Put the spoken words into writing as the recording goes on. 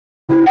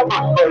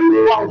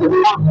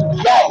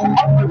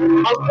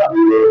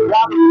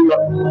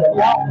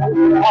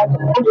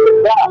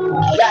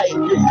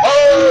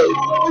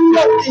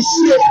Fuck this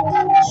shit.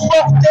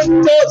 Fuck they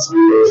thoughts.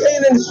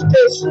 Pain in this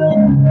bitch.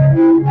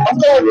 I'm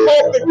going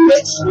corporate,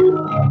 bitch.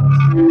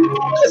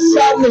 Cause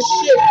I'm the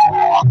shit.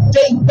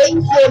 They wait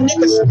for a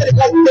nigga spit it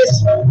like this.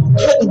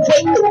 Couldn't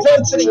wait to run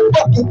to the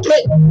fucking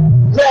pit.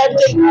 Grab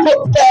they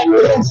book bag,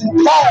 pins and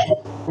pad.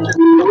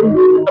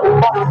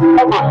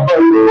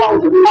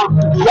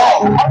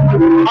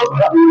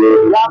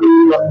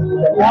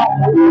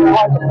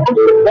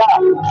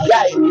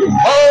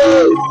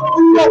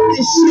 Fuck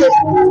this shit.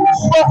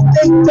 Fuck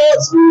they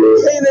thoughts.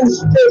 Pain in this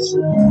bitch.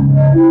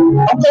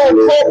 I'm going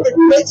corporate,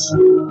 bitch.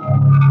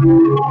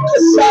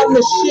 Cause I'm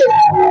the shit.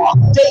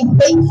 They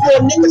wait for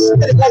a nigga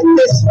spit it like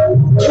this.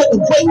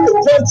 Couldn't wait to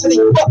run to the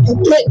fucking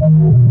pit.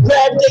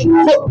 Grab they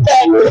book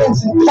bag,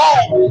 pins and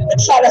pad, and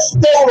try to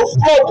steal the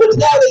flow, but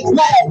now they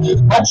mad.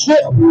 I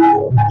drip,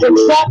 you're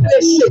dropping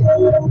that shit.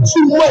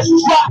 Too much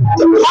drop,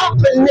 the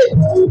popping it.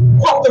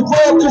 Fuck the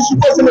world cause you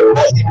wasn't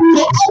invited,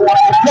 bitch.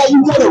 Now you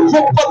wanna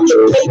rip up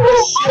your paper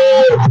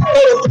shit.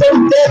 Wanna throw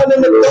down in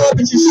the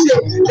garbage and shit.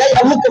 Now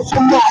you're looking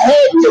for my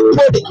head, you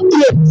put it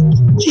gift.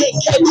 Can't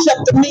catch up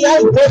to me,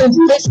 I ain't running,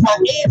 bitch. My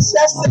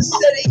ancestors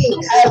said they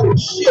ain't having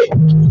shit.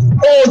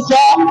 Oh,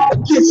 y'all,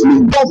 against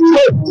me, no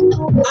clip.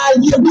 I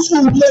am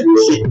too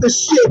legit for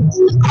shit.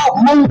 I'll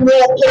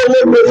moonwalk all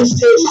over this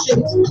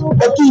shit.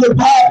 But through the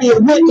Bobby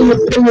and Whitney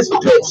up in this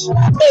bitch.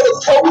 All the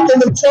coke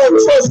and the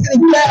skinny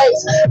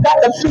bags.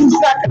 Got the fiends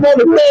knocking on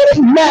the door,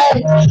 they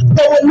mad.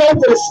 Going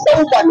over the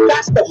stove, I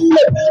got to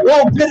flip.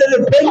 One bit of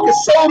the bacon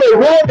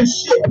soda, raw and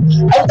shit.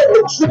 I let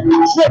the drip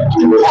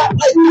and pop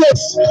like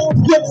this.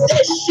 Whip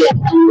that shit,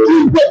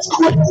 3 whips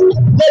quick.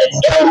 Let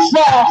it air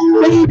dry,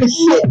 fade the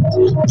shit.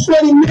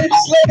 20 minutes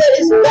later,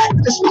 it's back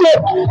to the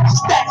strip.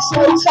 Stacks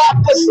on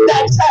top of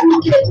stacks I can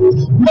get.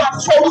 My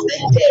toes,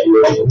 they can't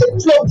wait to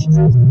joke.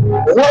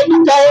 Right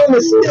down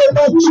and still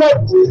no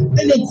joke.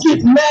 Then they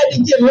get mad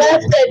and get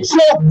laughed at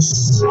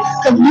jokes.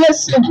 Cause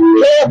listen,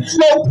 yeah,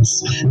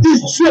 folks, this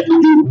trip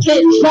you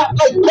can't drop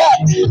like that.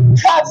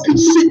 Copy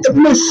shit, the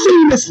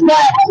machine is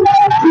whack.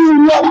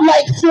 Blew up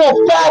like 4 or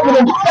 5 of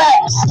them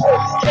facts.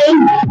 Hey,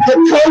 the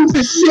cones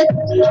and shit,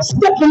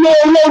 stepping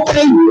all over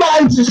their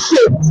minds and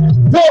shit.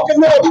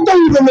 Walking all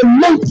through them in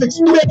Matrix,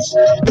 bitch.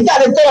 They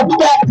gotta go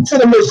back to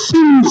the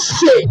machine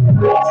shit.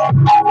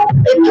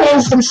 They pull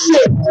some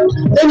shit.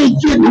 Then he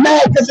get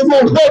mad cause it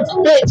won't work,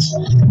 bitch.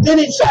 Then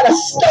he try to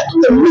step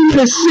the meat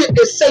and shit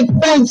and say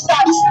fame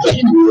stop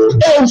spitting.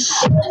 Ill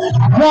shit.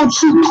 Won't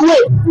you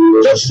quit?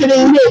 Your shit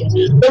ain't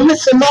it. But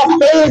listen, my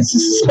fans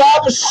and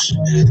subscribers,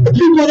 the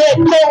people that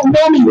don't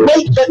know me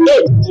wait for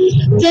it.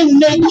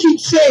 Then they keep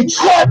saying,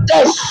 drop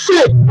that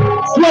shit.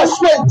 Blood,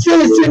 sweat,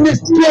 tears in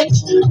this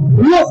bitch.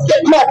 Look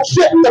at my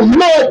trip, the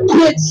mud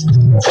bitch.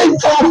 10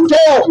 times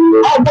down,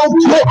 I won't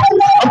quit.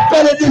 I'm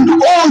better than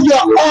all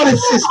your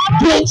artists,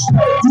 bitch.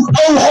 You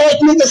old head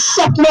niggas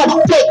suck my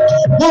dick.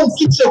 Won't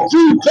get your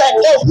groove back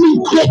off me,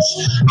 bitch.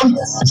 I'm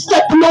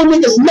stepping on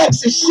niggas'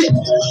 necks and shit.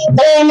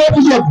 All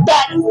over your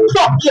back,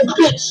 fuck your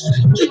bitch.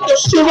 Kick your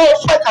shit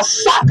off like a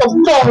soccer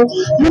ball.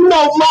 You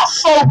know my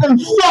soul can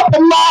fuck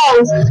them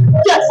all.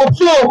 Death for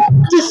flow,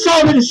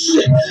 dishonor this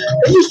shit.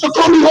 They used to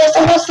call me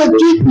hustle,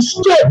 get me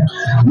strip.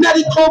 Now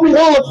they call me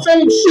Hall of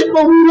Fame, shit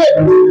on rip.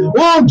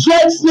 Long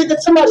dreads, nigga,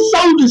 to my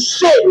shoulders,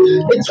 shit.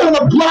 They turn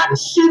a block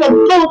shit,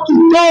 I'm going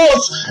through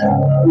doors.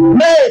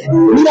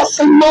 Man, need I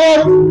say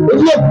more? They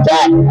look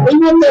back, they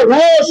want that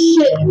raw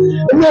shit.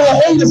 And all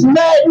the haters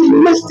mad, they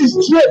missed this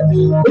drip.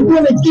 They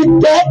wanna get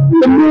that,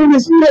 the moon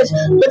is bitch.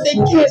 But they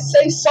can't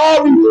say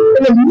sorry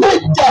and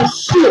admit that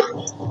shit.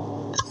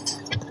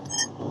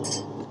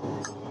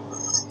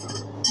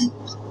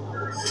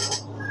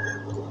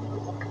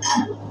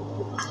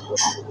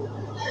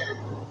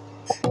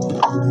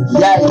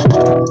 Yeah,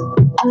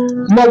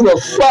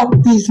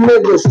 motherfuck these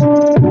niggas.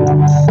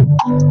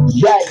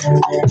 Yeah,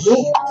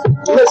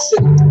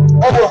 listen,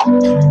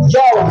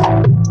 yo,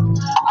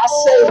 I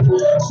say,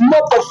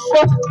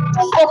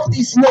 fuck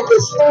these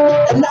niggas,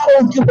 and I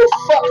don't give a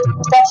fuck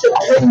about your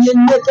opinion,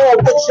 nigga, or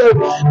what your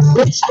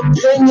bitch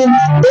opinion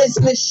is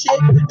and shit,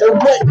 and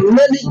what none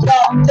of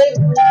y'all think.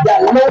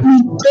 Y'all know me,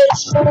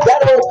 bitch.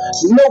 Y'all don't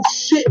know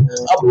shit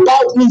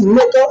about me,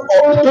 nigga, or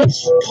bitch,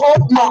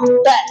 pump my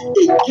back.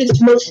 It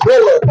gets much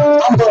realer.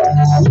 I'ma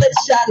let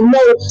y'all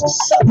know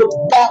something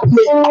about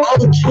me. I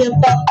don't care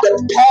about the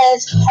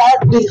past,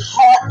 hardly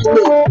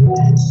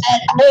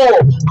at all.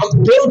 I'm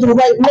building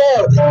right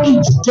now.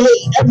 Each day,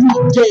 every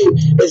day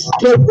is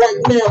built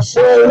right now.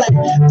 So like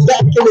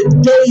back in the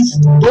days,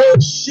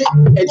 bullshit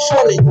and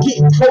trying to get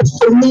close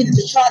to me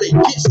to try to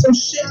get some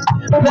shit.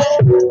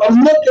 Man, I'm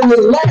looking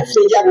and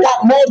laughing. Y'all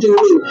got more than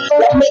me.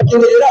 Y'all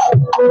making it up,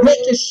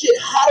 making shit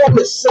hot on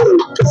the scene.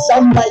 Cause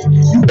I'm like,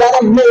 you got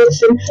a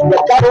mansion, you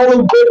got all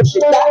the bitch,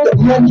 you got the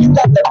money, you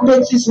got the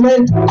bitches,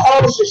 man,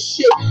 cars and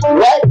shit,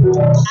 right?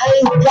 I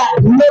ain't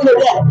got none of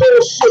that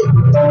bullshit.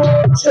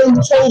 10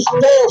 toes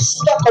down,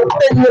 stuck up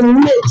in the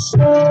mix.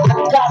 I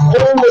got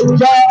home with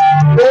God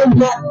on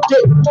my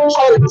dick,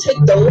 trying to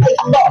take the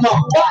life out my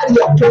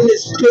body up in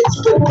this bitch,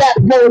 but that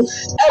won't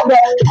ever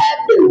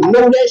happen.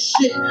 Know that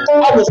shit?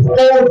 I was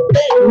born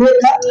bad,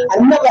 nigga.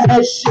 I never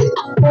had shit.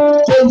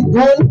 Day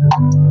one,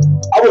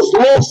 I was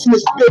lost in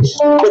this bitch,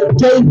 but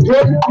day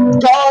one,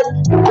 God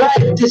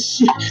grabbed this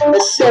shit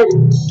and said,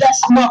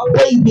 that's my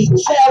baby,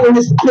 child in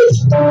this bitch.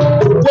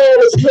 The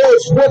world is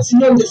his once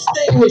he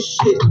understands this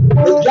shit.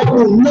 And y'all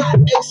will not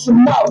X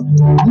him out,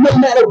 no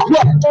matter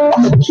what.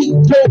 I'ma keep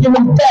bringing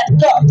him back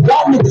up.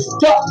 Y'all niggas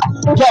duck.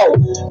 Yo,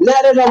 now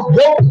that I'm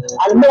broke,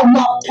 I know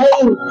my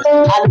pain.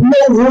 I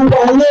know who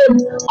I am.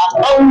 I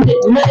own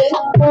it, man.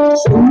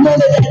 So none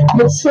of that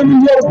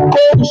material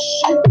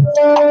bullshit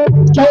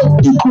don't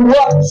equal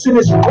up to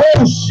this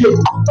real shit.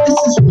 This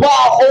is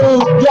why all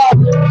y'all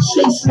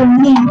chasing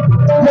me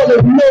wanna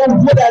know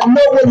what I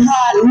know and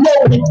how I know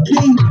it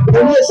be.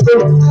 And listen,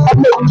 I'm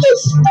a good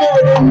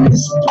spirit in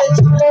this bitch.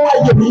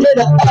 I am here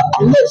to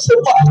uplift, so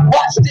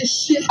watch this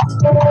shit.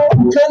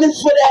 I'm gunning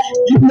for that,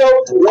 you know,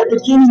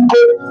 Lamborghini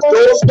whip.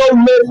 Girls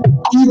don't live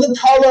either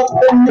color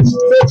in this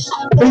bitch.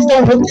 Please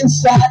don't look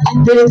inside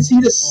and then see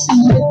the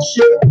sea and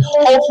shit.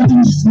 Hopefully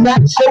it's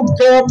not your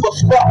girl, but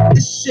fuck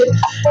this shit.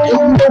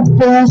 Ain't no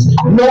rules,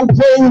 no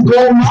ring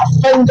on my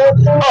finger.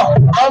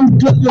 I'm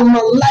living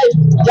my life.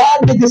 Y'all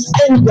niggas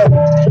anger.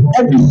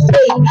 Every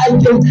day I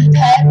am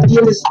happy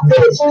in this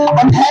bitch.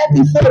 I'm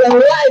happy for the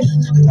life.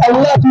 I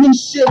love me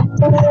shit.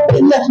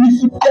 They left me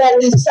for that.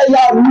 They say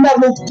I'll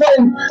never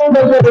win.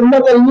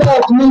 Never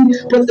love me,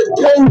 but the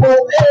pain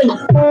won't end.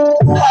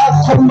 How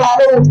come I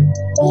don't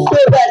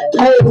feel that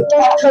pain?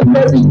 How come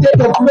every day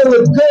I'm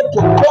feeling good?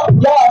 But fuck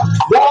y'all.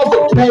 Y'all the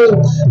pain.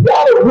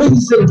 Y'all the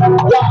reason.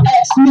 Y'all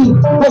ask me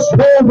what's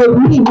wrong with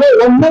me. No,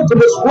 remember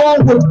what's wrong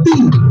with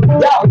me.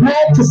 Y'all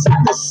mad cause I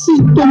can see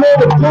through all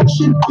the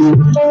bullshit, the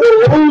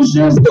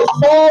illusions, the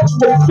fogs,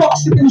 the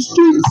fucks in the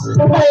streets.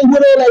 I ain't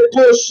with all that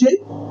bullshit.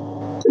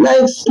 And I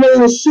ain't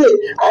explaining shit.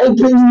 I ain't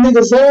putting you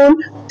niggas on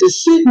the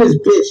shit in this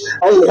bitch.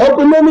 I ain't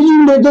helping none of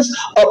you niggas,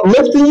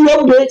 uplifting you,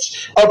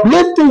 bitch.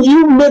 Uplifting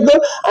you, nigga.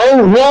 I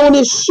ain't wrong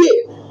this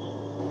shit.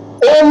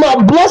 All my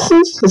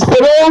blessings is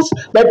for those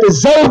that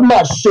deserve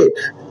my shit.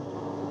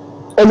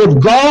 And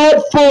if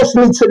God forced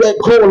me to that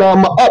corner,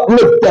 I'ma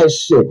uplift that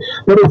shit.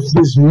 But if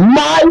it's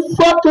my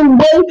fucking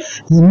way,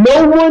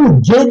 no one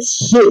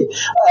gets shit.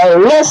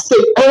 Unless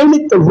they earn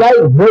it the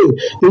right way.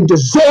 They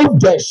deserve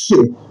that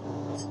shit.